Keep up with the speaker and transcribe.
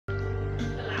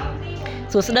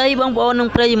សួស្តីបងប្អូននិង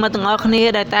ប្រិយមិត្តទាំងអស់គ្នា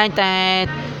ដែលតែងតែ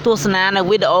ទស្សនានៅ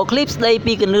វីដេអូឃ្លីបស្ដី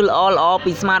ពីគំនូរល្អៗ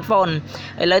ពី smartphone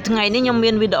ឥឡូវថ្ងៃនេះខ្ញុំ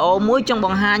មានវីដេអូមួយចង់ប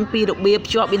ង្ហាញពីរបៀប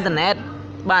ភ្ជាប់អ៊ីនធឺណិត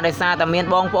បាទដោយសារតែមាន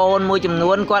បងប្អូនមួយចំ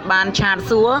នួនគាត់បានឆាត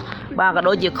សួរបាទក៏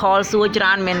ដូចជា call សួរច្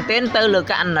រើនមែនទែនទៅលើ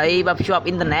ករណីបាទភ្ជាប់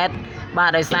អ៊ីនធឺណិតបាទ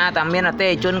ដោយសារតែមានអតិថិ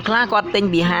ជនខ្លះគាត់ទិញ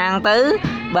ពីហាងទៅ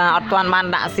បាទអត់ទាន់បាន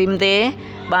ដាក់ SIM ទេ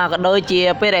បាទក៏ដូចជា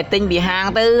ពេលដែលទិញពីហាង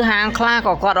ទៅហាងខ្លះ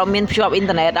ក៏គាត់អត់មានភ្ជាប់អ៊ីន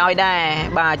ធឺណិតឲ្យដែរ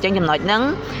បាទអញ្ចឹងចំណុចហ្នឹង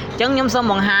អញ្ចឹងខ្ញុំសូម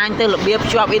បង្ហាញទៅរបៀប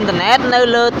ភ្ជាប់អ៊ីនធឺណិតនៅ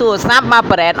លើទូរស័ព្ទបាទ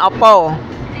brand OPPO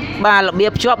បាទរបៀ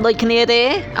បភ្ជាប់ដូចគ្នាទេ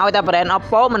ឲ្យតែ brand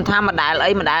OPPO មិនថា model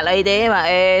អីទេបាទ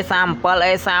A37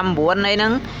 A39 អីហ្នឹ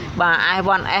ងបាទ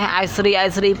i1s i3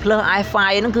 i3 plus i5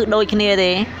 ហ្នឹងគឺដូចគ្នា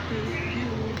ទេ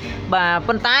បាទ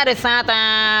ប៉ុន្តែដោយសារតា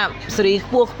ស៊េរី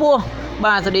ខ្ពស់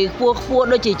បាទស៊េរីខ្ពស់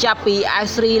ដូចជាចាប់ពី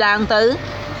i3 ឡើងទៅ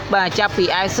បាទចាប់ពី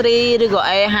i3 ឬក៏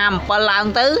A57 ឡើង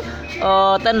ទៅ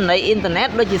ទិន្នន័យអ៊ីនធឺណិត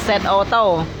ដូចជា set auto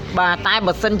បាទតែ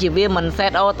បើសិនជាវាមិន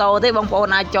set auto ទេបងប្អូន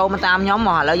អាចចូលមកតាមខ្ញុំម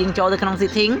កឥឡូវយើងចូលទៅក្នុង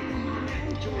setting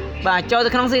បាទចូលទៅ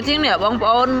ក្នុង setting នេះបងប្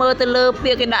អូនមើលទៅលើ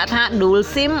ពាក្យគេដាក់ថា dual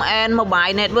sim and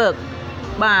mobile network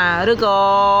បាទឬក៏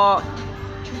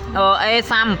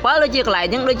A37 ដូចជាកន្លែង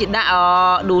ហ្នឹងដូចជាដាក់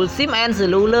dual sim and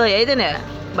cellular អីទេនេះ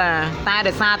បាទតែ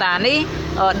ដោយសារតានេះ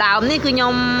ដើមនេះគឺខ្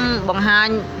ញុំបង្ហាញ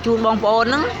ជូនបងប្អូន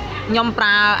ហ្នឹងខ្ញុំប្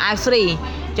រើ i3 អ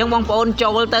ញ្ចឹងបងប្អូនចូ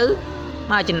លទៅ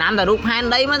បាទចំណាំតែរូបផែន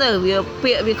ដីមកទៅវា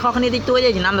ពាក្យវាខុសគ្នាតិចតួចទេ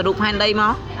ចំណាំតែរូបផែនដីម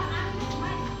ក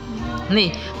នេះ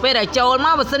ពេលដែលចូលម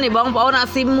កបើសិនជាបងប្អូនដាក់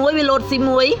SIM 1វាលោត SIM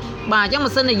 1បាទអញ្ចឹងបើ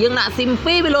សិនជាយើងដាក់ SIM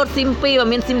 2វាលោត SIM 2បាទ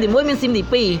មាន SIM ទី1មាន SIM ទី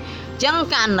2អញ្ចឹង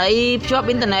ករណីភ្ជាប់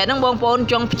អ៊ីនធឺណិតហ្នឹងបងប្អូន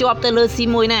ចង់ភ្ជាប់ទៅលើ SIM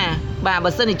មួយណាបាទបើ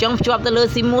សិនជាចង់ភ្ជាប់ទៅលើ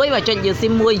SIM 1បាទចុចយក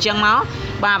SIM 1អញ្ចឹងមក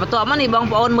បាទបន្ទាប់មកនេះបង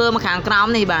ប្អូនមើលមកខាងក្រោម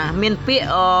នេះបាទមានពាក្យ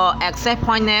access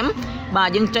point name បាទ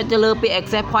យើងចុចទៅលើពាក្យ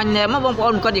access point name មកបងប្អូ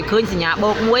នគាត់និយាយឃើញសញ្ញាបូ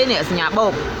កមួយនេះសញ្ញាបូ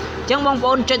កអញ្ចឹងបងប្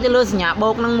អូនចុចទៅលើសញ្ញាបូ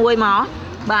កហ្នឹងមួយមក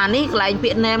បាទនេះកន្លែងពា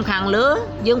ក្យ name ខាងលើ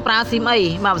យើងប្រើ SIM អី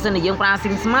បាទបើសិនជាយើងប្រើ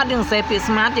SIM smart យើងសេពាក្យ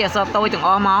smart ជាអក្សរតូចទាំងអ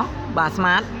ស់មកបាទ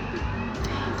smart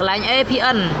កន្លែង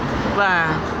APN បា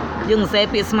ទយើងសេ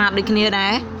ពាក្យ smart ដូចគ្នាដែ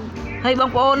រហើយបង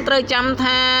ប្អូនត្រូវចាំ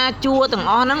ថាជួរទាំង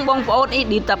អស់ហ្នឹងបងប្អូន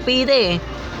edit តែពីរទេ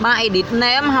បាទ edit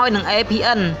name ហើយនឹង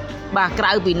APN បាទក្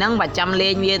រៅពីហ្នឹងបាទចាំលេ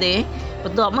ងវាទេប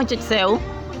ន្ទាប់មកចុច save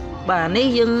បាទនេះ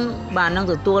យើងបាទនឹង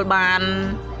ទទួលបាន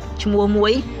ឈ្មោះមួ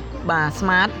យបាទ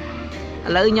smart ឥ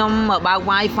ឡូវខ្ញុំបើក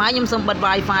Wi-Fi ខ្ញុំសូមបិទ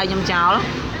Wi-Fi ខ្ញុំចោល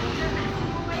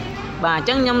បាទអញ្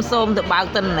ចឹងខ្ញុំសូមទៅបើក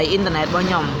ទិន្នន័យអ៊ីនធឺណិតរបស់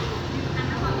ខ្ញុំ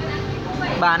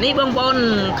បាទនេះបងប្អូន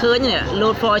ឃើញ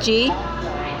load 4G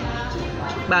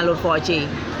បាទ load 4G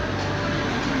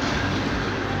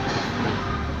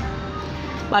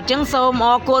បាទអញ្ចឹងសូមអ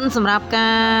រគុណសម្រាប់កា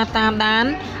រតាមដាន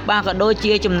បាទក៏ដូច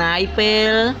ជាចំណាយពេ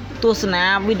លទស្សនា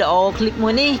វីដេអូឃ្លីបមួ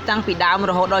យនេះតាំងពីដើម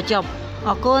រហូតដល់ចប់អ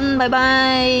រគុណបាយបា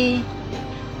យ